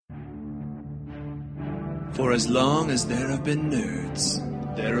For as long as there have been nerds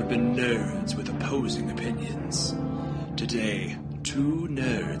with opposing opinions. Today, two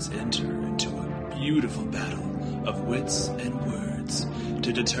nerds enter into a beautiful battle of wits and words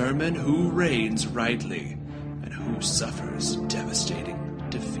to determine who reigns rightly and who suffers devastating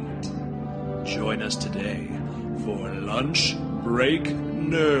defeat. Join us today for Lunch Break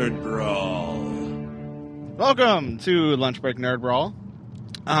Nerd Brawl. Welcome to Lunch Break Nerd Brawl.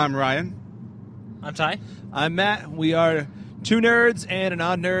 I'm Ryan. I'm Ty. I'm Matt. We are two nerds and an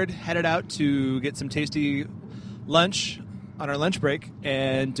odd nerd headed out to get some tasty lunch on our lunch break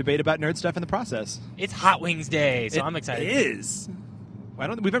and debate about nerd stuff in the process. It's Hot Wings Day, so I'm excited. It is.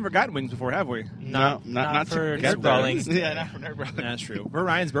 We've never gotten wings before, have we? Not for to get nerd brawling. Yeah, not for nerd brawling. That's true. For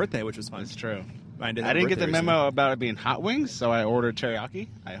Ryan's birthday, which was fun. That's true. Ryan I didn't get the memo about it being hot wings, so I ordered teriyaki.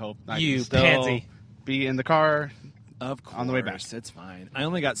 I hope I can still pansy. be in the car. Of course. On the way back. It's fine. I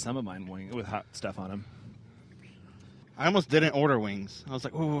only got some of mine with hot stuff on them. I almost didn't order wings. I was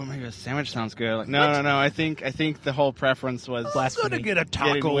like, "Oh, maybe a sandwich sounds good." Like, no. I think the whole preference was I'm gonna get a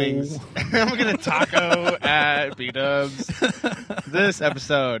getting taco. wings. I'm gonna get a taco at B-Dubs. This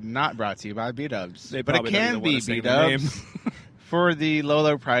episode not brought to you by B-Dubs, They but it probably don't can even be wanna say the name. B-Dubs for the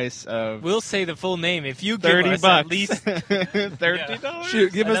low price of We'll say the full name if you give $30. us at least. $30.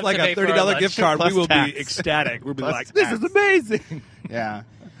 Shoot, give us Enough like to a pay for our $30 lunch. gift card. Plus We will tax. be ecstatic. We'll be Plus like, this tax. is amazing. Yeah.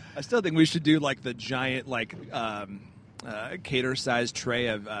 I still think we should do like the giant cater-sized tray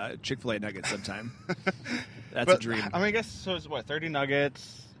of Chick-fil-A nuggets sometime. That's a dream. I mean, I guess so. It's what, 30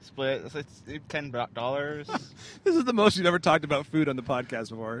 nuggets split? It's $10. This is the most you've ever talked about food on the podcast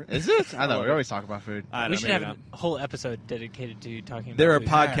before. Is it? I know we always talk about food. I don't We know, should maybe have not. a whole episode dedicated to talking about There are food.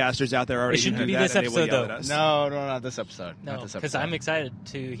 podcasters out there already. It shouldn't who do be that, this and they will episode, yell though. at us. No, not this episode. No, Not this because episode. I'm excited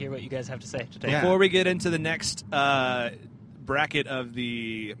to hear what you guys have to say today. Yeah. Before we get into the next bracket of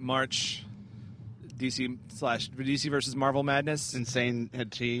the March DC versus Marvel Madness, Insane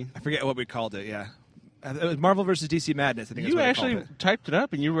head tea. I forget what we called it. Yeah, it was Marvel versus DC Madness. I think You that's what actually I called it. typed it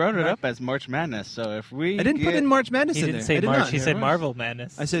up and you wrote it up as March Madness. So if we I didn't put in March Madness He in didn't there. say I did March. not. He said Marvel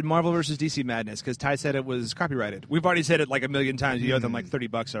Madness. I said Marvel versus DC Madness because Ty said it was copyrighted. We've already said it like a million times. You owe them like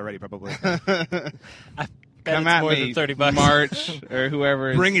 $30 already, probably. I bet Come it's at more me, than $30. March or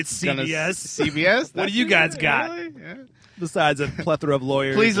whoever. Bring it, is gonna- CBS. CBS. What do you guys got? Really? Yeah. Besides a plethora of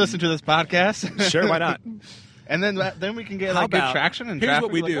lawyers. Please and- listen to this podcast. Sure, why not? And then we can get How like good about- traction and here's traffic.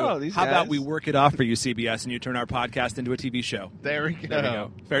 what we Like, do. oh, these How about guys- we work it off for you, CBS, and you turn our podcast into a TV show? There we go. There we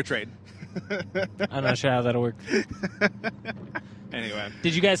go. Fair trade. I'm not sure how that'll work. Anyway,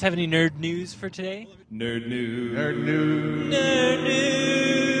 Did you guys have any nerd news for today? nerd news. Nerd news. Nerd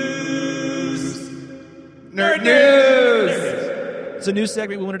news. Nerd news. It's a new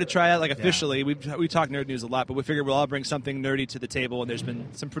segment we wanted to try out, like officially. We talk nerd news a lot, but we figured we'll all bring something nerdy to the table, and there's been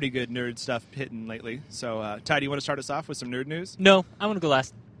some pretty good nerd stuff hitting lately. So, Ty, do you want to start us off with some nerd news? No, I want to go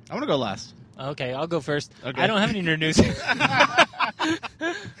last. I want to go last. Okay, I'll go first. Okay. I don't have any nerd news.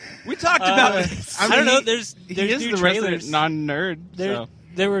 We talked about this. I don't know. There's He new is the trailers. resident non-nerd. There, So.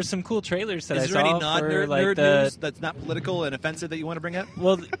 there were some cool trailers that Is I there saw any non-nerd for like nerd the news that's not political and offensive that you want to bring up?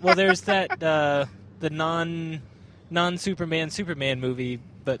 well, there's that the non-Superman Superman movie,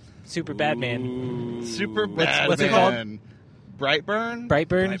 but Super Batman. Super What's bad. it called? man. Brightburn.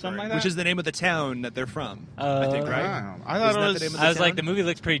 Brightburn. Something like that? Which is the name of the town that they're from, I think, right? Wow. I thought Isn't that it the name was. of I was like, town? the movie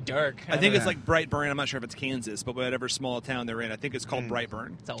looks pretty dark. I think it's Yeah. like Brightburn. I'm not sure if it's Kansas, but whatever small town they're in, I think it's called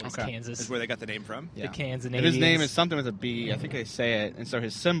Brightburn. it's always Okay. Kansas. Is where they got the name from. Yeah. The Kansas And his name Canadians. is something with a B. I think they say it, and so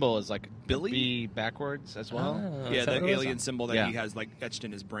his symbol is like Billy? B backwards as well. Oh, Yeah, is that the what it was? alien symbol that Yeah. he has like etched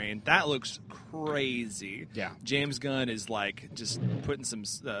in his brain. That looks crazy. Yeah. James Gunn is like just putting some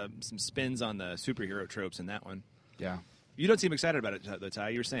spins on the superhero tropes in that one. Yeah. You don't seem excited about it, though, Ty.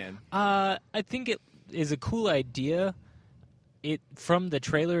 You were saying. I think it is a cool idea. From the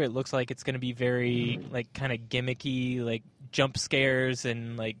trailer, it looks like it's going to be very like kind of gimmicky, like jump scares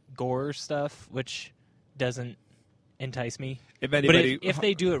and like gore stuff, which doesn't entice me. If But anybody, if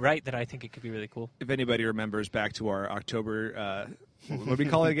they do it right, then I think it could be really cool. if anybody remembers back to our October, what do we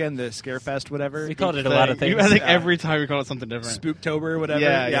call it again? The Scarefest, whatever. We called it a lot of things. I think Yeah. every time we call it something different. Spooktober, whatever.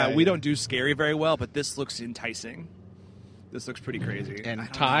 Yeah, we yeah. don't do scary very well, but this looks enticing. This looks pretty crazy. And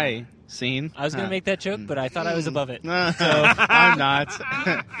Ty scene. I was going to make that joke, but I thought I was above it. I'm not.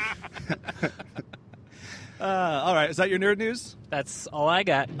 All right, is that your nerd news? That's all I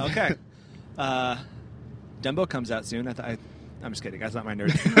got. Okay. Dumbo comes out soon. I I'm just kidding. That's not my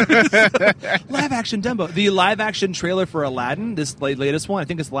nerd. Live action Dumbo. The live action trailer for Aladdin, this latest one, I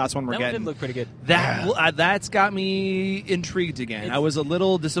think it's the last one we're That one getting. did look pretty good. That's got me intrigued again. I was a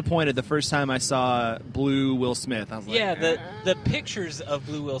little disappointed the first time I saw Blue Will Smith. I was like, Yeah, the pictures of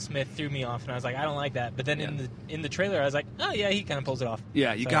Blue Will Smith threw me off, and I was like, I don't like that. But then in the trailer, I was like, oh yeah, he kind of pulls it off.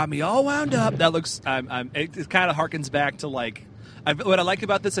 yeah, you So- got me all wound up. That looks. It kind of harkens back to like. What I like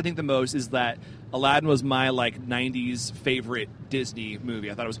about this, I think, the most is that Aladdin was my like '90s favorite Disney movie.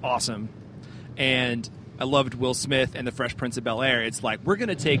 I thought it was awesome, and I loved Will Smith and the Fresh Prince of Bel-Air. It's like we're going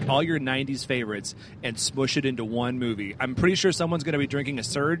to take all your '90s favorites and smush it into one movie. I'm pretty sure someone's going to be drinking a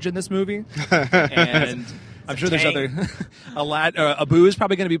Surge in this movie, and I'm sure there's other. Abu is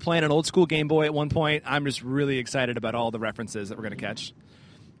probably going to be playing an old school Game Boy at one point. I'm just really excited about all the references that we're going to catch.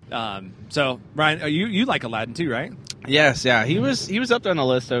 So, Ryan, you like Aladdin too, right? Yes, yeah. He was up there on the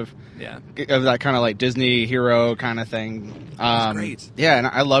list of that kind of like Disney hero kind of thing. Great. Yeah, and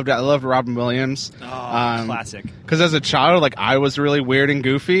I loved it. I loved Robin Williams. Classic. Because as a child, like I was really weird and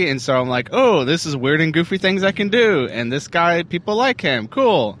goofy, and so I'm like, oh, this is weird and goofy things I can do, and this guy, people like him,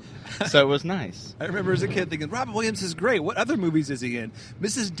 cool. So it was nice. I remember as a kid thinking, Robin Williams is great. What other movies is he in?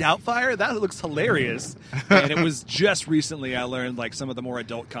 Mrs. Doubtfire? That looks hilarious. And it was just recently I learned like some of the more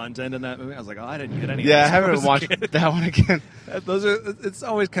adult content in that movie. I was like, oh, I didn't get any of Yeah, I this when haven't was a watched kid. that one again. It's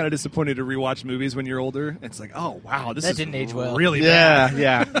always kind of disappointing to rewatch movies when you're older. It's like, oh, wow, this That is didn't age well. really bad.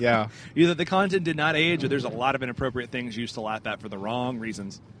 Yeah. Either the content did not age or there's a lot of inappropriate things you used to laugh at for the wrong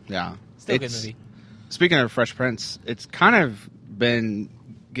reasons. Yeah. Still a good movie. Speaking of Fresh Prince, it's kind of been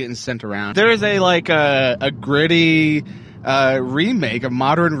getting sent around. There is a gritty remake, a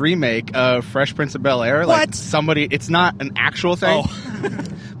modern remake of Fresh Prince of Bel-Air. Like What? it's not an actual thing,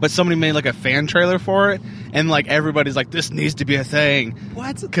 but somebody made like a fan trailer for it, and like everybody's like, this needs to be a thing.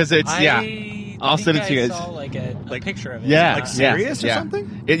 What? Because it's I'll send it to you I guys. saw like a picture of it. Yeah, Like serious or yeah.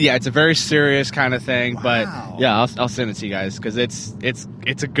 something? It's a very serious kind of thing, Wow. but yeah, I'll send it to you guys because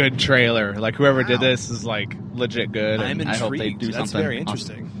it's a good trailer. Like whoever did Wow. this is like legit good. I'm and I hope they intrigued. do That's something. very awesome.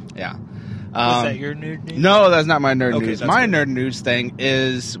 interesting. Yeah. Was that your nerd news? No, that's not my nerd Okay, news. that's My good. nerd news thing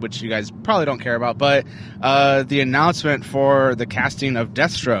is, which you guys probably don't care about, but the announcement for the casting of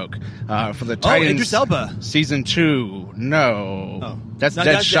Deathstroke for the Titans Idris Elba. season 2. No, that's No,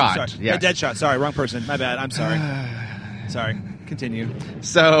 Deadshot. Sorry. Yeah. Deadshot. Sorry, wrong person. My bad. I'm sorry. Sorry. Continue.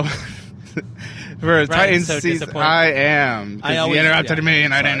 So for Titans so season, disappointed. I am. 'Cause I always- he interrupted yeah, me,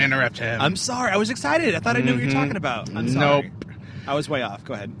 and I sorry. didn't interrupt him. I'm sorry. I was excited. I thought I knew what you were talking about. I'm sorry. Nope. I was way off.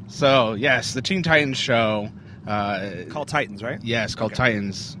 Go ahead. So yes, the Teen Titans show. Called Titans, right? Yes, called Okay.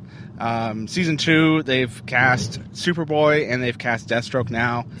 Titans. Season 2, they've cast Superboy and they've cast Deathstroke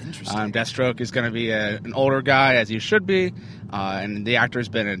now. Interesting. Deathstroke is going to be an older guy, as he should be, and the actor's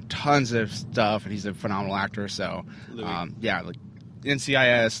been in tons of stuff, and he's a phenomenal actor. So, Louis. yeah, like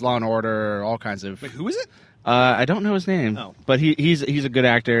NCIS, Law and Order, all kinds of. Wait, who is it? I don't know his name, Oh. but he's a good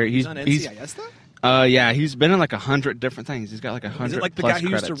actor. He's on NCIS, though? Yeah, he's been in like 100 different things. He's got like 100. Is it like the plus guy who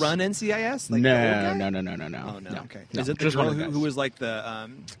used to credits. run NCIS? Like the old guy? No. Oh, no. Okay. No, Is it the just one girl of the who guys. was like the...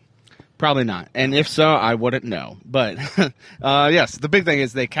 Probably not. And if so, I wouldn't know. But yes, the big thing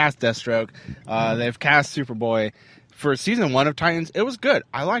is they cast Deathstroke. They've cast Superboy. For season 1 of Titans, it was good.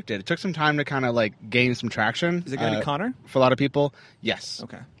 I liked it. It took some time to kind of like gain some traction. Is it going to be Connor? For a lot of people, yes.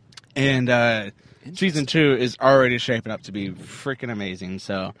 Okay. And season 2 is already shaping up to be freaking amazing.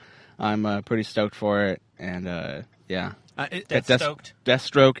 So I'm pretty stoked for it. And yeah. Deathstoked.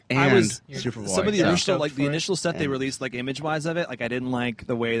 Deathstroke and I was Superboy. some of the so. initial, like Stoked the for it. initial set they And- released, like image-wise of it. Like I didn't like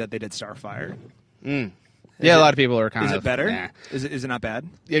the way that they did Starfire. Yeah, a lot of people are kind Is of. it better? Nah. Is it not bad?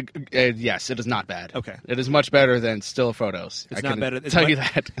 Yes, it is not bad. Okay. It is much better than still photos. It's I not can better. It's tell mu- you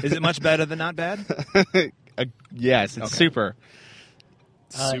that. Is it much better than not bad? Yes, it's Okay. super.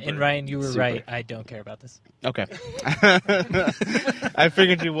 Super. And Ryan, you were Super. right. I don't care about this. Okay. I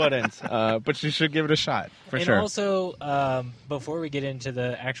figured you wouldn't, but you should give it a shot for And sure. also, before we get into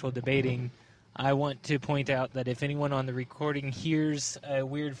the actual debating, I want to point out that if anyone on the recording hears a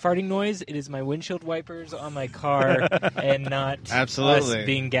weird farting noise, it is my windshield wipers on my car and not Absolutely. us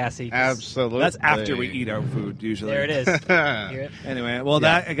being gassy. 'cause Absolutely. That's after we eat our food, usually. There it is. Hear it? Anyway, well,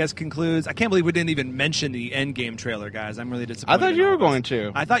 that I guess concludes. I can't believe we didn't even mention the Endgame trailer, guys. I'm really I disappointed. thought in you all were of us. going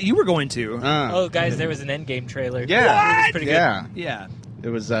to. I thought you were going to. Oh, guys, there was an Endgame trailer. Yeah. It was pretty good. Yeah. Yeah, It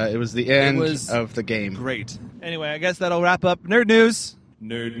was the end was of the game. great. Anyway, I guess that'll wrap up Nerd News.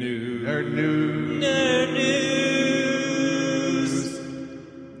 Nerd News. Nerd news. Nerd news.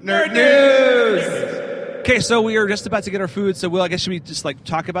 Nerd news. Okay, so we are just about to get our food. So, I guess should we just like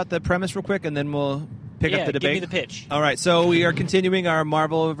talk about the premise real quick, and then we'll pick Yeah, up the debate. give me the pitch. All right, so we are continuing our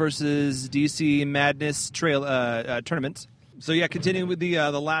Marvel versus DC Madness tournament. So yeah, continuing with the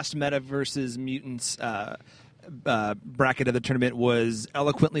last Meta versus Mutants bracket of the tournament was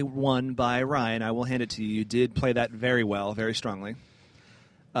eloquently won by Ryan. I will hand it to you. You did play that very well, very strongly.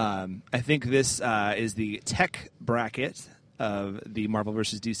 I think this is the tech bracket of the Marvel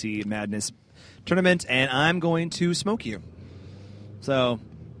vs. DC Madness tournament, and I'm going to smoke you. So,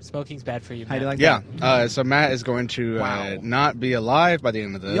 Smoking's bad for you, how do you Matt. like that? So Matt is going to Wow. not be alive by the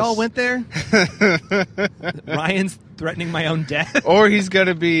end of this. Y'all went there? Ryan's threatening my own death. Or he's going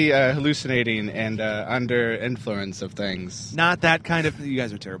to be hallucinating and under influence of things. Not that kind of... You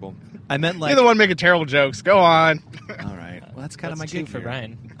guys are terrible. I meant like... You're the one making terrible jokes. Go on. All right. Well, that's kind of my That's two gig for here.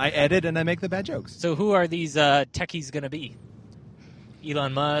 Ryan. I edit and I make the bad jokes. So who are these techies going to be?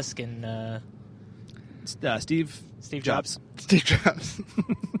 Elon Musk and Steve Jobs. Steve Jobs.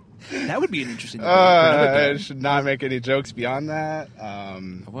 That would be an interesting debate for another I day. should not make any jokes beyond that.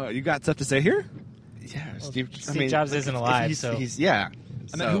 Well, you got stuff to say here? Yeah, Steve Jobs isn't alive, so- yeah.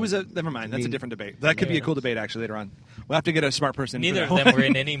 I mean, who was a... Never mind. That's a different debate. That could be a cool debate, actually, later on. We'll have to get a smart person. Neither for of that them one. were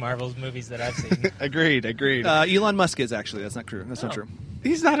in any Marvel's movies that I've seen. Agreed. Elon Musk is, actually. That's not true. That's not Oh. true.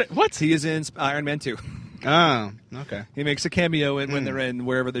 He's not. What? He is in Iron Man 2. Oh, okay. He makes a cameo when they're in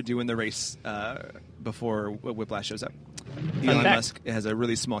wherever they're doing the race before Whiplash shows up. Elon fact. Musk has a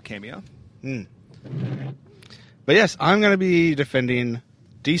really small cameo. Mm. But yes, I'm going to be defending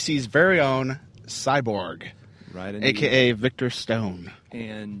DC's very own Cyborg, Right. a.k.a. Victor Stone.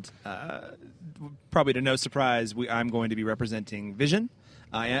 And probably to no surprise, I'm going to be representing Vision.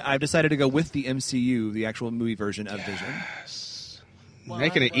 I've decided to go with the MCU, the actual movie version of Vision.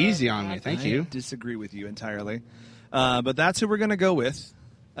 Making it easy on me. Thank I you. disagree with you entirely. But that's who we're going to go with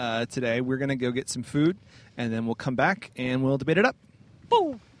today. We're going to go get some food, and then we'll come back, and we'll debate it up.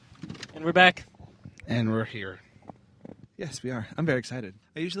 Woo! And we're back. And we're here. Yes, we are. I'm very excited.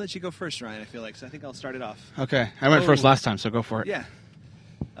 I usually let you go first, Ryan, I feel like, so I think I'll start it off. Okay. I went first last time, so go for it. Yeah.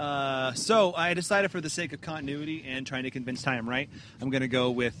 So I decided for the sake of continuity and trying to convince Ty I'm right, I'm going to go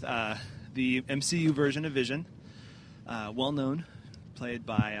with the MCU version of Vision, well-known, played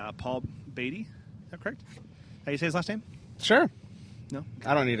by Paul Beatty. Is that correct? How do you say his last name? Sure. No?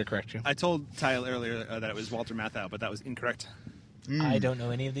 I don't need to correct you. I told Ty earlier that it was Walter Matthau, but that was incorrect. I don't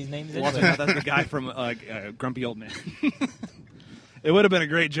know any of these names. Walter Anyway. Matthau's the guy from Grumpy Old Man. It would have been a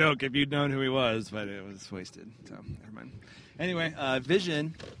great joke if you'd known who he was, but it was wasted. So never mind. Anyway,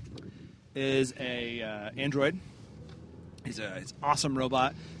 Vision is a android. He's an awesome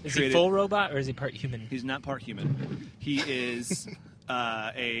robot. Is he full robot or is he part human? He's not part human. He is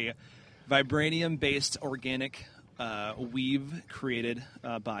a vibranium-based organic weave created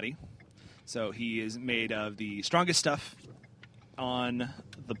body. So he is made of the strongest stuff on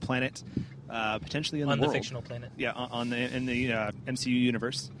the planet, potentially in the On world. the fictional planet. Yeah, in the MCU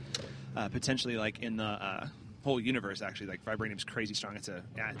universe, potentially like in the whole universe. Actually, like vibranium's crazy strong. It's an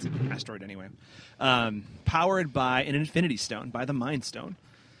asteroid anyway. Powered by an Infinity Stone, by the Mind Stone,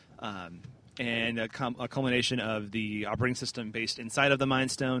 and a culmination of the operating system based inside of the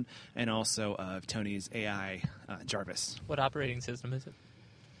Mind Stone, and also of Tony's AI Jarvis. What operating system is it?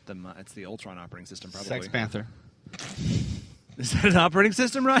 It's the Ultron operating system, probably. Sex Panther. Is that an operating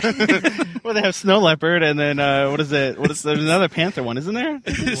system, Ryan? Well, they have Snow Leopard, and then there's another Panther one, isn't there?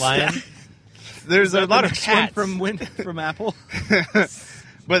 Lion. There's a lot of Next one cats. from Apple.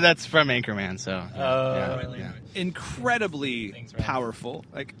 But that's from Anchorman, so. Yeah. Incredibly Thanks, Ryan. powerful,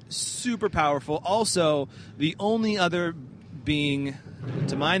 like super powerful. Also, the only other being,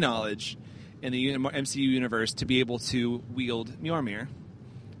 to my knowledge, in the MCU universe to be able to wield Mjolnir,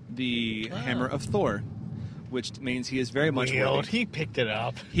 the hammer of Thor, which means he is very much worthy. He picked it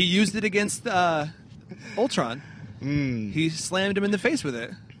up. He used it against Ultron. He slammed him in the face with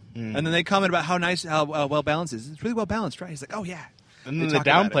it. And then they comment about how well balanced it is. It's really well balanced, right? He's like, oh, yeah. And then they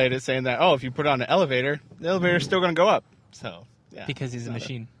downplayed it, saying that, if you put it on an elevator, the elevator's still going to go up. So, yeah. Because he's a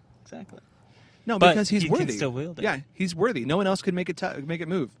machine. Exactly. No, But because he's he can worthy. still wield it. Yeah, he's worthy. No one else could make it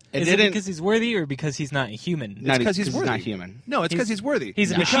move. It Is didn't. it because he's worthy or because he's not human? It's because he's worthy. not human. No, it's because he's worthy.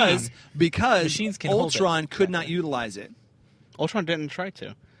 He's a because machine. because Machines can hold it. Ultron could not utilize it, Ultron didn't try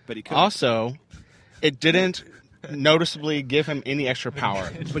to. but he could. Also, it didn't noticeably give him any extra power.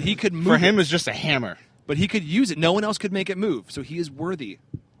 But he could move. For him, it. it's just a hammer. But he could use it. No one else could make it move, so he is worthy.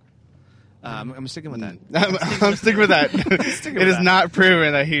 I'm sticking with that. I'm sticking with that. Sticking with It is that. not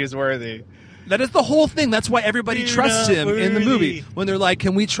proven that he is worthy. That is the whole thing. That's why everybody You're trusts not him in the movie. worthy. When they're like,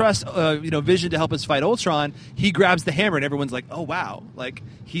 "Can we trust Vision to help us fight Ultron?" He grabs the hammer, and everyone's like, "Oh wow! Like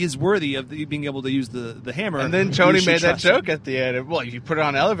he is worthy of being able to use the hammer." And then We Tony should made that trust him. joke at the end. Well, if you put it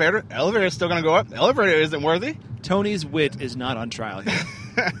on an elevator, the elevator's still going to go up. The elevator isn't worthy. Tony's wit is not on trial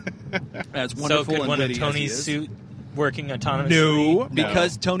here. As So wonderful could and one of witty as he Tony's is. suit working autonomously? No,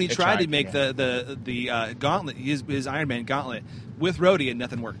 because Tony It tried to tried, make yeah. the gauntlet, his Iron Man gauntlet with Rhodey, and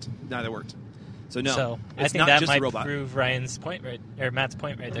nothing worked. Neither worked. So no, So I it's think not that just might a robot. prove Ryan's point Matt's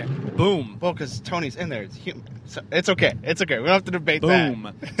point right there. Boom. Well, because Tony's in there. It's human. So it's okay. It's okay. We don't have to debate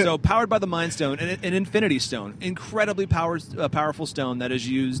Boom. that. So, powered by the Mind Stone, an Infinity Stone, incredibly powerful stone that is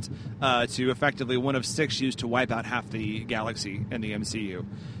used to effectively one of 6 used to wipe out half the galaxy in the MCU.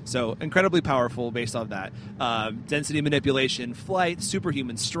 So, incredibly powerful based off that. Density manipulation, flight,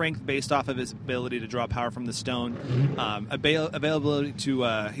 superhuman strength based off of his ability to draw power from the stone. Availability to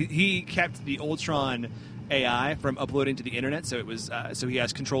he kept the Ultron AI from uploading to the internet, so it was so he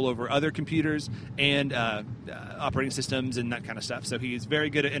has control over other computers and operating systems and that kind of stuff. So he's very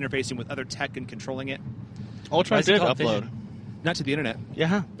good at interfacing with other tech and controlling it. Ultron Why is it did called upload. Vision? Not to the internet.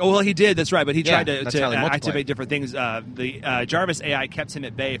 Yeah. Oh, well, he did. That's right. But he Yeah, tried to that's how they multiply. activate different things. The Jarvis AI kept him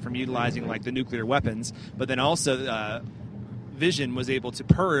at bay from utilizing like the nuclear weapons. But then also, Vision was able to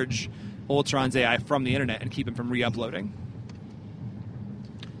purge Ultron's AI from the internet and keep him from re-uploading.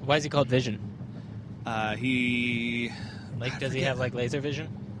 Why is he called Vision? He Does he have like laser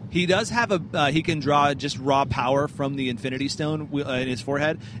vision? He does have he can draw just raw power from the Infinity Stone in his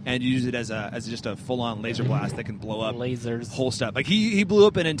forehead and use it as just a full on laser blast that can blow up Lasers. whole stuff. Like he blew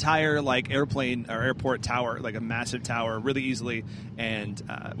up an entire like airplane or airport tower, like a massive tower, really easily and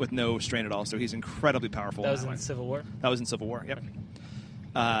with no strain at all. So he's incredibly powerful. That was that in way. Civil War. That was in Civil War. Yep.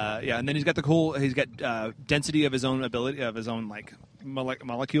 Yeah, and then he's got density of his own ability of his own like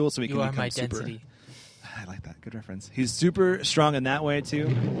molecules, so he You can are become my super. density. I like that. Good reference. He's super strong in that way too.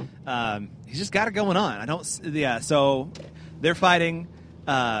 He's just got it going on. So they're fighting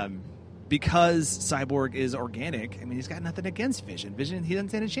because Cyborg is organic. I mean, he's got nothing against Vision. Vision, he doesn't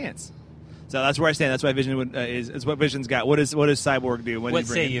stand a chance. So that's where I stand. That's why Vision is what Vision's got. What does Cyborg do? What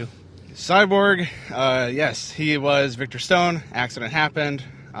say you? Cyborg, yes, he was Victor Stone. Accident happened.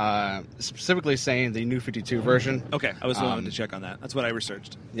 Specifically saying the New 52 version. Okay, I was willing to check on that. That's what I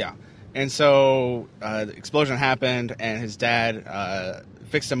researched. Yeah. And so the explosion happened, and his dad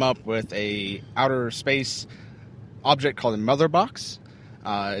fixed him up with a outer space object called a Mother Box.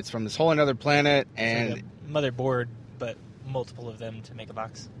 It's from this whole another planet, and It's like a motherboard, but multiple of them to make a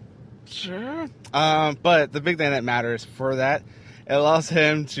box. sure. But the big thing that matters for that, it allows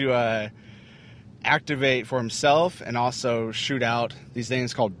him to activate for himself and also shoot out these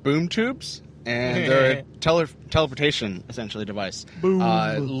things called boom tubes. And they're a teleportation, essentially, device.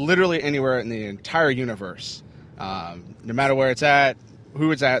 Literally anywhere in the entire universe. No matter where it's at,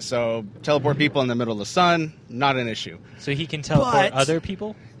 who it's at. So teleport people in the middle of the sun, not an issue. So he can teleport But- other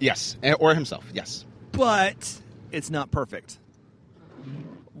people? Yes. Or himself, yes. But it's not perfect.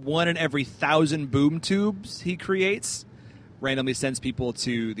 1 in every 1,000 boom tubes he creates randomly sends people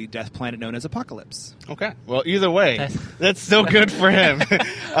to the death planet known as Apocalypse. Okay. Well, either way, That's- that's still good for him.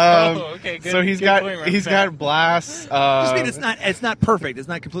 Okay, good. So he's good got point, he's Matt. got blasts. I mean, it's not perfect. It's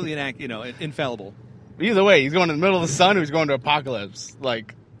not completely infallible. Either way, he's going to the middle of the sun or he's going to Apocalypse.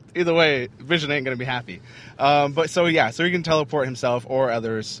 Like, either way, Vision ain't going to be happy. So he can teleport himself or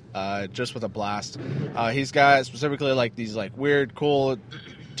others just with a blast. He's got specifically like these like weird, cool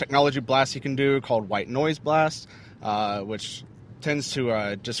technology blasts he can do called white noise blast, which tends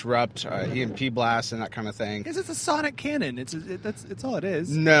to disrupt EMP blasts and that kind of thing. Because it's a sonic cannon. It's all it is.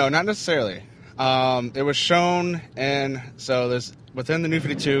 No, not necessarily. It was shown within the New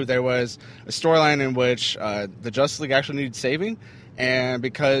 52, there was a storyline in which the Justice League actually needed saving, and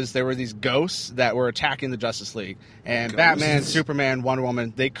because there were these ghosts that were attacking the Justice League, and Batman, Superman, Wonder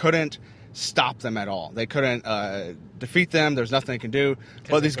Woman, they couldn't stop them at all. They couldn't defeat them. There's nothing they can do.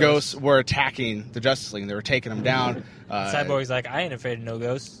 But these ghosts were attacking the Justice League. They were taking them down. Cyborg's like, I ain't afraid of no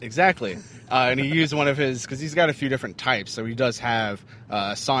ghosts. Exactly. And he used one of his, because he's got a few different types, so he does have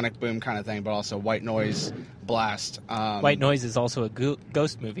sonic boom kind of thing, but also white noise blast. White Noise is also a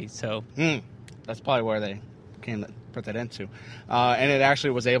ghost movie, so That's probably where they came to put that into. And it actually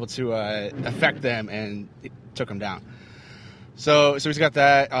was able to affect them, and it took them down. So he's got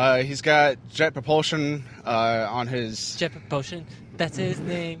that. He's got jet propulsion on his... Jet Propulsion, that's his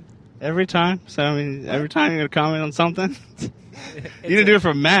name. Every time? So, I mean, every time you're going to comment on something? You didn't do it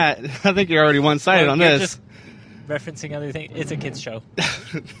for Matt. I think you're already one-sided on you're this. just referencing other things. It's a kid's show.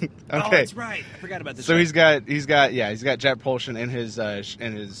 Okay. Oh, that's right. I forgot about this. So he's got jet propulsion in his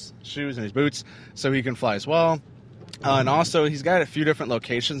shoes and his boots, so he can fly as well. And also he's got a few different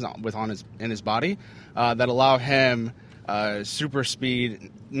locations in his body that allow him super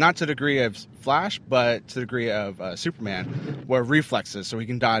speed, not to the degree of Flash, but to the degree of Superman, where reflexes, so he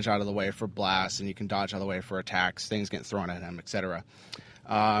can dodge out of the way for blasts, and he can dodge out of the way for attacks, things getting thrown at him, etc.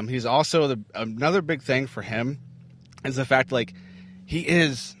 He's also another big thing for him is the fact like he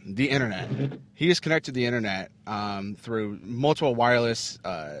is the internet. He is connected to the internet through multiple wireless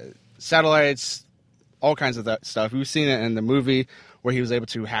satellites, all kinds of that stuff. We've seen it in the movie where he was able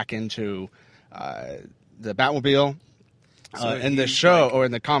to hack into the Batmobile. In the show, or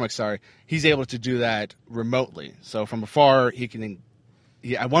in the comics, he's able to do that remotely. So from afar, he can.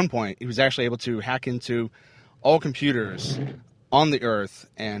 At one point, he was actually able to hack into all computers on the Earth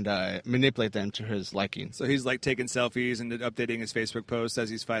and manipulate them to his liking. So he's like taking selfies and updating his Facebook posts as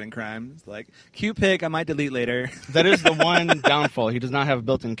he's fighting crime. It's like, cute pic, I might delete later. That is the one downfall. He does not have a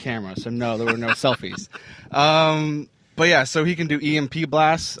built-in camera, so no, there were no selfies. But yeah, so he can do EMP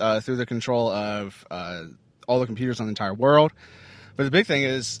blasts through the control of all the computers on the entire world. But the big thing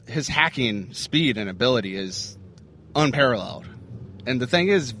is his hacking speed and ability is unparalleled. And the thing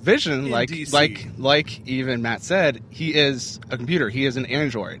is, Vision, In like DC. even Matt said, he is a computer. He is an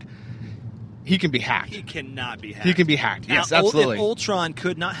android. He can be hacked. He cannot be hacked. He can be hacked. Yes, Now, absolutely. If Ultron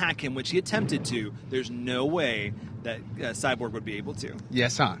could not hack him, which he attempted to, there's no way that Cyborg would be able to.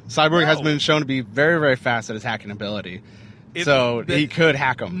 Yes, huh? Cyborg has No. been shown to be very, very fast at his hacking ability. If- So but- he could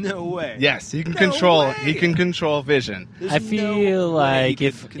hack him. No way. Yes, he can No control. way. He can control Vision. There's I no feel way he like could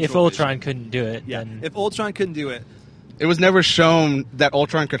if control Ultron Vision. couldn't do it, Yeah, then if Ultron couldn't do it, It was never shown that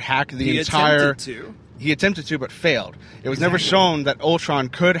Ultron could hack the he entire. attempted to. He attempted to, but failed. It was never shown that Ultron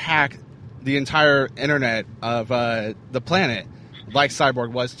could hack the entire internet of the planet, like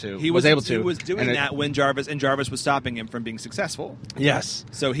Cyborg was to. He was able to. He was doing And that when Jarvis was stopping him from being successful. Yes.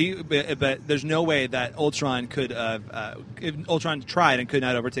 So but there's no way that Ultron could. If Ultron tried and could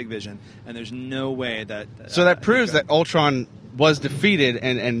not overtake Vision, and there's no way that. So that he proves could. that Ultron was defeated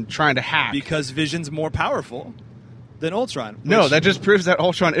and trying to hack. Because Vision's more powerful than Ultron. No, which- that just proves that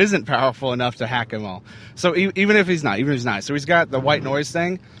Ultron isn't powerful enough to hack them all. So even if he's not, so he's got the white noise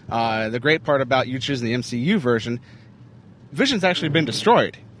thing. The great part about you choosing the MCU version, Vision's actually been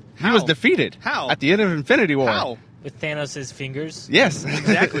destroyed. He How? was defeated. How? At the end of Infinity War. How? with Thanos' fingers. Yes.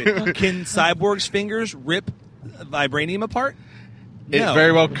 Exactly. Can Cyborg's fingers rip vibranium apart? It No.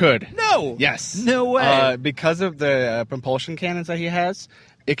 very well could. No. Yes. No way. Because of the propulsion cannons that he has,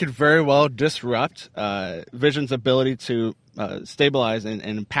 it could very well disrupt Vision's ability to stabilize and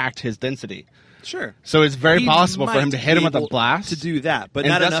impact his density. Sure. So it's very He possible for him might to hit him be with a able blast. to do that, but and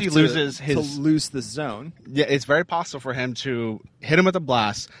not thus enough he to, loses to his. loose the zone. Yeah, it's very possible for him to hit him with a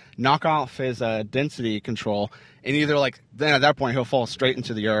blast, knock off his density control, and either then at that point he'll fall straight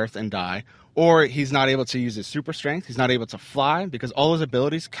into the earth and die, or he's not able to use his super strength. He's not able to fly because all his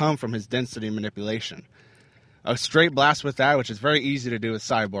abilities come from his density manipulation. A straight blast with that, which is very easy to do with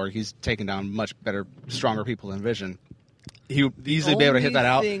Cyborg, he's taken down much better, stronger people than Vision. He would easily be able to hit that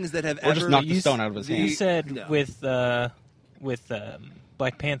out, Things that have or just ever knock the stone out of his You hand. said No. with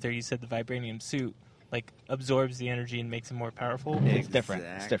Black Panther, you said the vibranium suit absorbs the energy and makes him more powerful. It's different.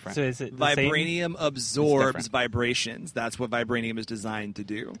 It's Exactly. different. So is it the same? Vibranium absorbs different. vibrations. That's what vibranium is designed to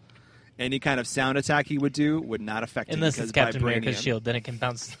do. Any kind of sound attack he would do would not affect him. Unless because it's Captain vibranium. America's shield, then it can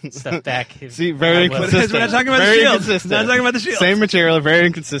bounce stuff back. See, very Well, inconsistent. We're not talking about the Very shield. inconsistent. Not talking about the shield. Same material, very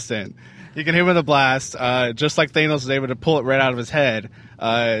inconsistent. You can hit him with a blast, just like Thanos was able to pull it right out of his head.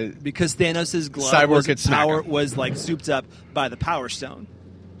 Because Thanos' glove Cyborg could smack him. was souped up by the Power Stone.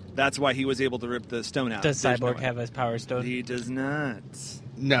 That's why he was able to rip the stone out. Does There's no Cyborg way. have his power stone? He does not.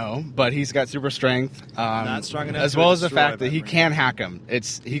 No, but he's got super strength. Not strong enough as to well as the destroy fact that he Vibranium. can hack him.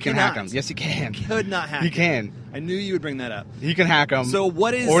 He can hack cannot. him. Yes, he can. Could not hack. He him. can. I knew you would bring that up. He can hack him. So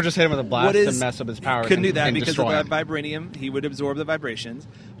what is or just hit him with a blast what is, and mess up his powers. Couldn't do and- that and because of destroy the him. vibranium. He would absorb the vibrations.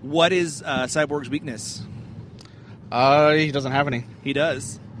 What is Cyborg's weakness? He doesn't have any. He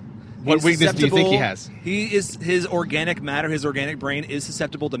does. What He's weakness do you think he susceptible- has? His organic matter, his organic brain is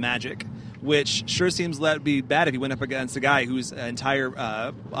susceptible to magic, which sure seems to be bad if he went up against a guy whose entire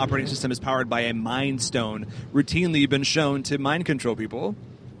operating system is powered by a mind stone, routinely been shown to mind control people.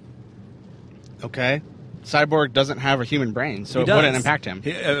 Okay. Cyborg doesn't have a human brain, so He it does. wouldn't impact him.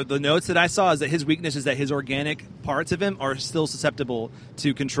 The notes that I saw is that his weakness is that his organic parts of him are still susceptible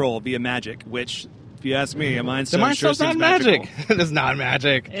to control via magic, which, if you ask me, a mind The stone Mind sure Stone's seems not magical. magic. It is not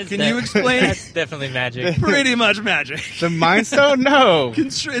magic. It's Can you explain? That's definitely magic. Pretty much magic. The Mind Stone? No.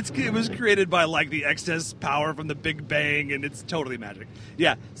 It was created by the excess power from the Big Bang, and it's totally magic.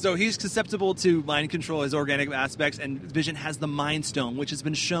 Yeah, so he's susceptible to mind control, his organic aspects, and Vision has the Mind Stone, which has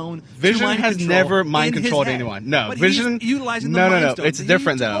been shown. Vision to mind has control never mind in his controlled head. anyone. No, but Vision- he's utilizing the No, no, Mind no, Stone. it's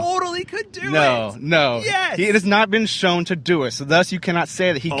different, he though. Totally could do No, it. no. Yes. It has not been shown to do it, so thus you cannot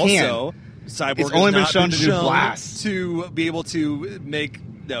say that he can. Also, Cyborg It's has only been not shown to do blasts. to be able to make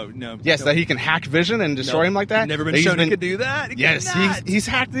No. Yes, no. that he can hack Vision and destroy No. him like that. Never been That he's shown he could do that. He Yes, cannot. he's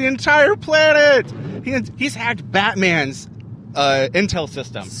hacked the entire planet. He's hacked Batman's intel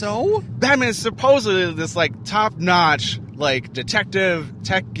system. So Batman is supposedly this like top-notch like detective,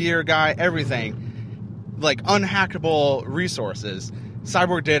 tech gear guy, everything, like unhackable resources.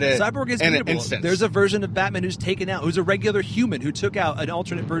 Cyborg did it. Cyborg is in an beatable. instant. There's a version of Batman who's taken out, who's a regular human who took out an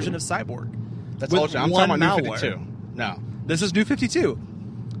alternate version of Cyborg. That's with ultra. I'm one talking about malware. New 52. No, This is New 52.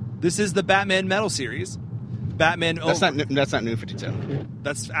 This is the Batman Metal series. Batman. that's not New 52.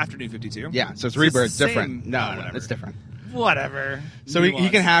 That's after New 52. Yeah, so it's the Rebirth. same- Different. No, whatever. it's different. Whatever. So he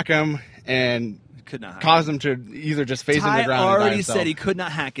can hack him and Could not hack cause him to either just phase into Ty the ground and die already himself. said he could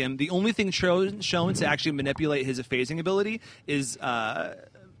not hack him. The only thing shown to actually manipulate his phasing ability is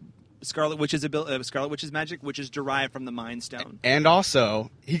Scarlet Witch's magic, which is derived from the Mind Stone. And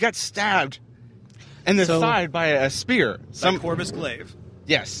also, he got stabbed in the So- side by a spear. By Corvus Glaive.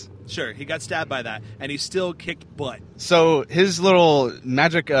 Yes. Sure, he got stabbed by that, and he still kicked butt. So his little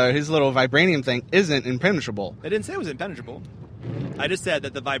magic, his little vibranium thing isn't impenetrable. I didn't say it was impenetrable. I just said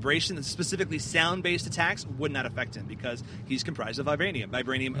that the vibration, specifically sound-based attacks, would not affect him because he's comprised of vibranium.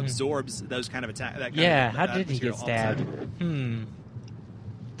 Vibranium absorbs those kind of attacks. How did he get stabbed?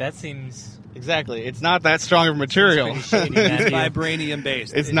 That seems Exactly. It's not that strong of a material. It's pretty shady, man. It's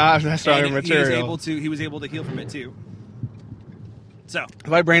vibranium-based. It's not that strong of a And material. He was able to heal from it too. So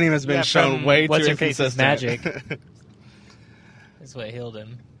Vibranium has been Yeah, shown from way too What's Her Face's inconsistent. magic. is what healed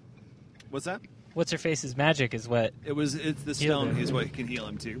him. what's that? What's Her Face's magic is what. It's the Healed stone him. is what can heal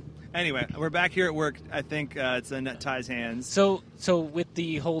him too. Anyway, we're back here at work. I think it's in Ty's hands. So with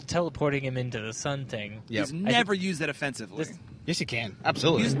the whole teleporting him into the sun thing, Yep. He's never used that offensively. This- Yes, he can.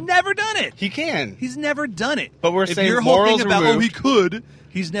 Absolutely. He's never done it. He can. He's never done it. But we're if saying your whole morals thing about removed. he could,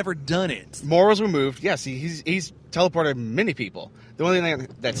 he's never done it. Morals removed. Yes, he's teleported many people. The only thing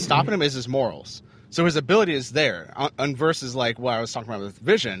that's stopping him is his morals. So his ability is there. On versus like what I was talking about with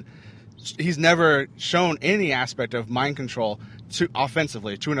Vision, he's never shown any aspect of mind control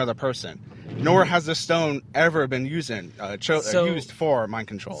offensively to another person. Nor has the stone ever been used used for mind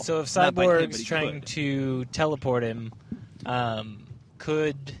control. So if Not by him, but Cyborg's he trying could. to teleport him,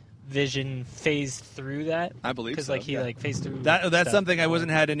 could Vision phase through that? I believe because so, like he yeah. like phased through. That's stuff. something I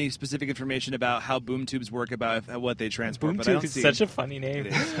wasn't had any specific information about how boom tubes work about what they transport. Boom but I Tube don't is see, such a funny name.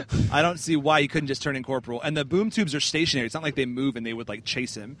 It is. I don't see why you couldn't just turn incorporeal. And the boom tubes are stationary. It's not like they move and they would like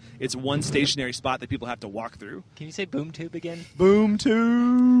chase him. It's one stationary spot that people have to walk through. Can you say Boom Tube again? Boom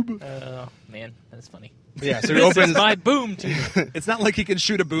tube. Oh man, that's funny. yeah, so he This is opens. my Boom Tube. It's not like he can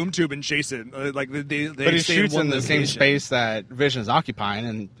shoot a boom tube and chase it. Like they But he stay shoots one in the same location. space that Vision is occupying,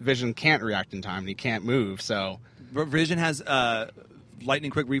 and Vision can't react in time, and he can't move. So, But Vision has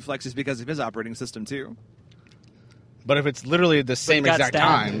lightning quick reflexes because of his operating system too. but if it's literally the same got exact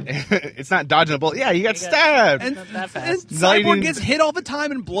stabbed. time, it's not dodging a bullet. Yeah, he got He got- stabbed. And, Not that and fast. Cyborg Lightning- gets hit all the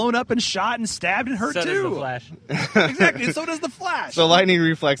time and blown up and shot and stabbed and hurt so too. does the Flash. Exactly. And so does the Flash. So lightning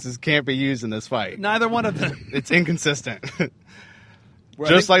reflexes can't be used in this fight. Neither one of them. It's inconsistent. Where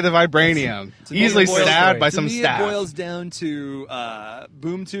I Just think- like the vibranium, to me, easily it boils- stabbed by to some me, staff. It boils down to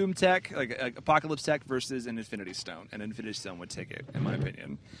boom tube tech, like apocalypse tech, versus an Infinity Stone. An Infinity Stone would take it, in my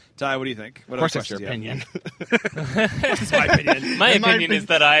opinion. Ty, what do you think? What Of course, other that's your questions opinion. do you have? It's my opinion. My In my opinion is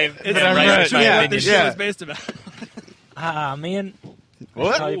that It's I'm right right. with my Yeah, what opinion. this show yeah. is based about. Ah man,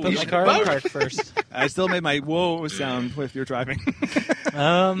 What? probably put You my should car in vote. park first. I still made my whoa sound with your driving. You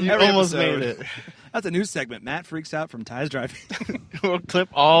Every almost episode. made it. That's a news segment. Matt freaks out from Ty's driving. We'll clip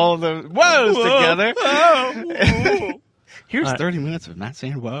all the woes together. Whoa. Here's All right. 30 minutes of Matt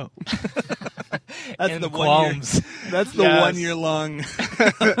saying whoa. That's And the qualms. That's the Yes. 1 year long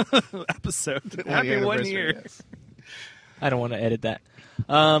episode. Happy 1 anniversary, year. yes. I don't want to edit that.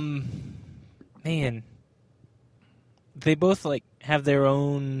 Man, they both like have their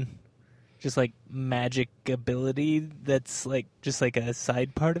own just like magic ability that's like just like a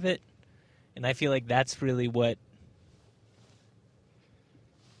side part of it, and I feel like that's really what.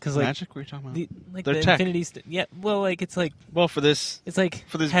 Because like Magic? What are you talking about? the They're tech. Infinity, yeah. Well, like it's like Well, for these has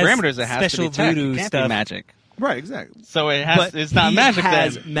parameters, it has special to be tech. voodoo It can't stuff. be magic. Right, exactly. So it has. It's not he magic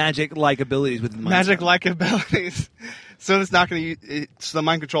has then. magic-like abilities within the Magic-like abilities. So it's not going to. So the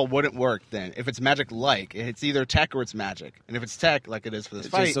mind control wouldn't work then. If it's magic-like, it's either tech or it's magic. And if it's tech, like it is for this It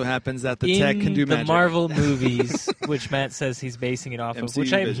fight, just so happens that the in tech can do the magic. Marvel movies, which Matt says he's basing it off of, MCU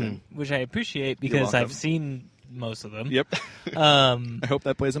Vision. which I appreciate You're because welcome. I've seen most of them. Yep. Um, I hope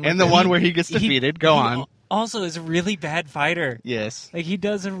that plays in my and the favor. one where he gets defeated. Go he on. Also, is a really bad fighter. Yes. Like he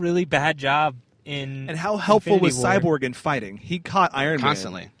does a really bad job in. And how helpful was Infinity War. Cyborg in fighting? He caught Iron Man.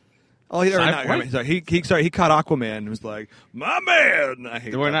 Constantly. Oh, he, or not, Cyborg? sorry, he caught Aquaman and was like, "My man." I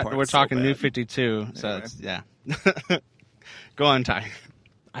hate We're that not. part We're so talking bad. New 52. So Anyway. it's, yeah. Go on, Ty.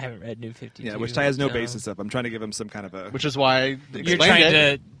 I haven't read New 52. Yeah, which Ty has no so- basis of. I'm trying to give him some kind of a. Which is why I You're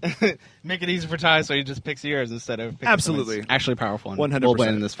explained trying it. Make it easy for Ty, so he just picks yours instead of picking Absolutely. someone's actually powerful and 100%. full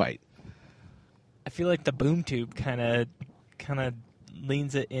in this fight. I feel like the boom tube kind of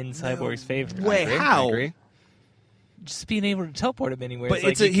leans it in Cyborg's favor. way. I agree, How? I agree. Just being able to teleport him anywhere. But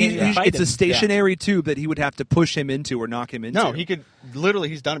like it's a you can't even fight it's a him. stationary tube that he would have to push him into or knock him into. No, he could literally.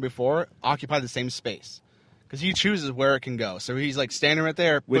 He's done it before. Occupy the same space because he chooses where it can go. So he's like standing right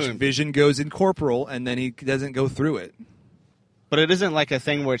there. Which boom. Vision goes incorporeal, and then he doesn't go through it. But it isn't like a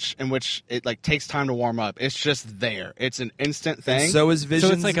thing in which it like takes time to warm up. It's just there. It's an instant thing. And so is Vision.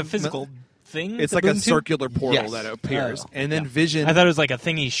 So it's like a physical thing. It's the like a boom tube? circular portal Yes. that appears, Oh. and then Yeah. Vision. I thought it was like a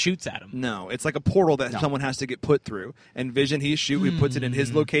thing he shoots at him. No, it's like a portal that No. someone has to get put through, and Vision he puts it in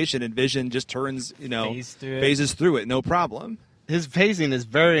his location, and Vision just turns Phase through it. phases through it, no problem. His phasing is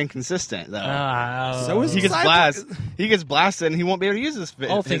very inconsistent, though. Oh. So is he gets Cyborg- blasted. He gets blasted, and he won't be able to use his.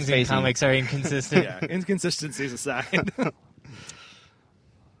 all his things in phasing. comics are inconsistent. Yeah, inconsistencies aside.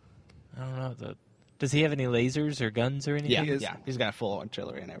 I don't know. Does he have any lasers or guns or anything? Yeah, is. yeah, he's got full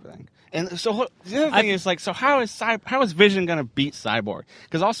artillery and everything. And so the other thing is like, so how is Vision gonna beat Cyborg?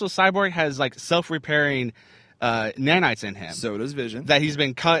 Because also Cyborg has like self-repairing nanites in him So does Vision. that he's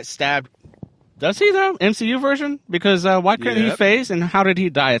been cut, stabbed. Does he though? MCU version? Because why couldn't he Yep. phase? And how did he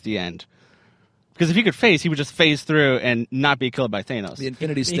die at the end? Because if he could phase, he would just phase through and not be killed by Thanos. The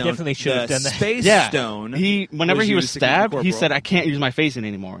Infinity He Stone. definitely should have the done that. Space Yeah, Stone. whenever he was used to keep stabbed, he incorporeal. said, "I can't use my phasing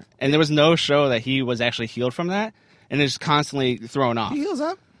anymore," and there was no show that he was actually healed from that, and it's constantly thrown off. He heals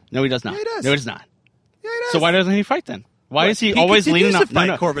up. No, he does not. Yeah, he does. No, he does not. Yeah, he does. So why doesn't he fight then? Why What? is he He always continues leaning to on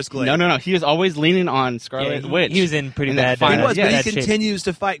fight Corvus Glaive. No. He is always leaning on Scarlet Yeah, Witch. he was in pretty that bad, He final- was, yeah, but bad he shape. continues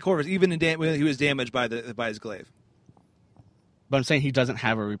to fight Corvus even when he was damaged by his glaive. But I'm saying he doesn't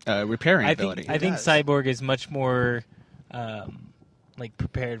have a repairing I ability. think does. Cyborg is much more like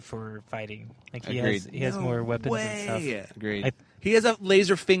prepared for fighting. Like he Agreed. has more weapons and Way. stuff. Agreed. I- He has a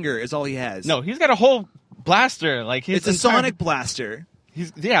laser finger. Is all he has. No, he's got a whole blaster. Like it's a sonic blaster.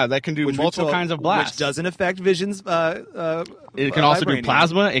 that can do which we multiple told- kinds of blasts. which doesn't affect Vision's. It can also do vibranium.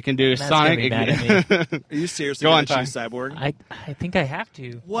 plasma. It can do Matt's sonic. gonna be it mad can- at me. Are you seriously Go going on, to Ty. choose Cyborg? I think I have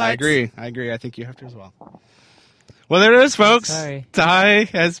to. What? I agree. I think you have to as well. Well, there it is, folks. Sorry. Ty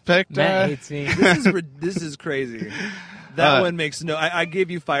has picked. Matt hates me. This is crazy. That Uh, one makes no. I gave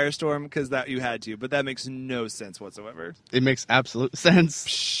you Firestorm because that you had to, but that makes no sense whatsoever. It makes absolute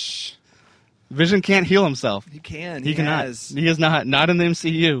sense. Vision can't heal himself. He can. He cannot. has. He is not. Not in the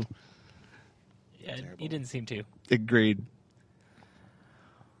MCU. Yeah, he didn't seem to. Agreed.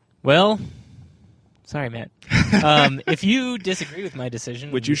 Well, sorry, Matt. If you disagree with my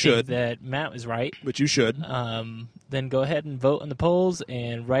decision, Which and you think should. that Matt was right, But you should. then go ahead and vote on the polls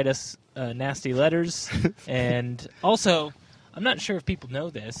and write us nasty letters. And also, I'm not sure if people know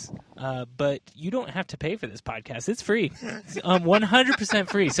this, but you don't have to pay for this podcast. It's free. It's 100%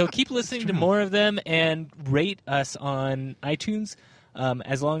 free. So keep listening to more of them and rate us on iTunes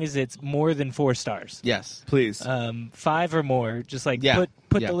as long as it's more than 4 stars. Yes. Please. 5 or more. Just like Yeah.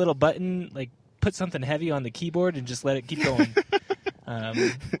 put Yeah. the little button, like put something heavy on the keyboard and just let it keep going. I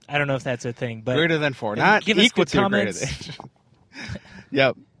don't know if that's a thing, but Greater than 4. and Not give us equal good to greater comments. than.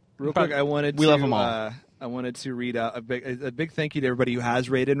 Yep. Real quick, I wanted We to, love 'em all. I wanted to read out a big thank you to everybody who has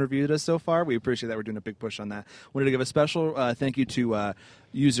rated and reviewed us so far. We appreciate that. We're doing a big push on that. Wanted to give a special thank you to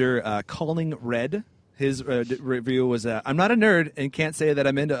user Calling Red. His review was, I'm not a nerd and can't say that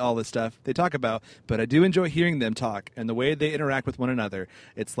I'm into all this stuff they talk about, but I do enjoy hearing them talk and the way they interact with one another.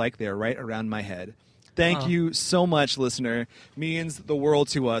 It's like they're right around my head. Thank you so much, listener. Means the world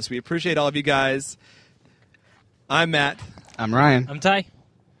to us. We appreciate all of you guys. I'm Matt. I'm Ryan. I'm Ty.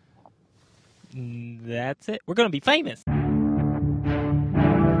 That's it. We're going to be famous.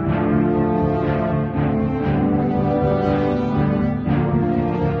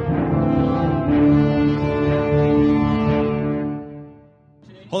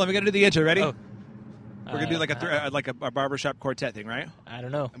 Hold on, we got to do the intro. Ready? Oh. We're gonna do like a barbershop quartet thing, right? I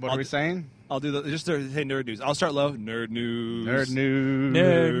don't know. What are we saying? I'll do just say nerd news. I'll start low. Nerd news. Nerd news.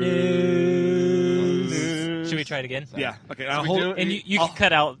 Nerd news. Should we try it again? Yeah. Okay. So I'll we hold. do- And you I'll- can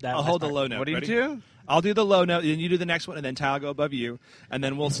cut out that. I'll last hold the part. low note. What do you Ready? do? I'll do the low note, and you do the next one, and then Ty will go above you, and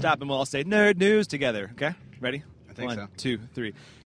then we'll stop and we'll all say nerd news together. Okay? Ready? I think 1, so. 2, 3.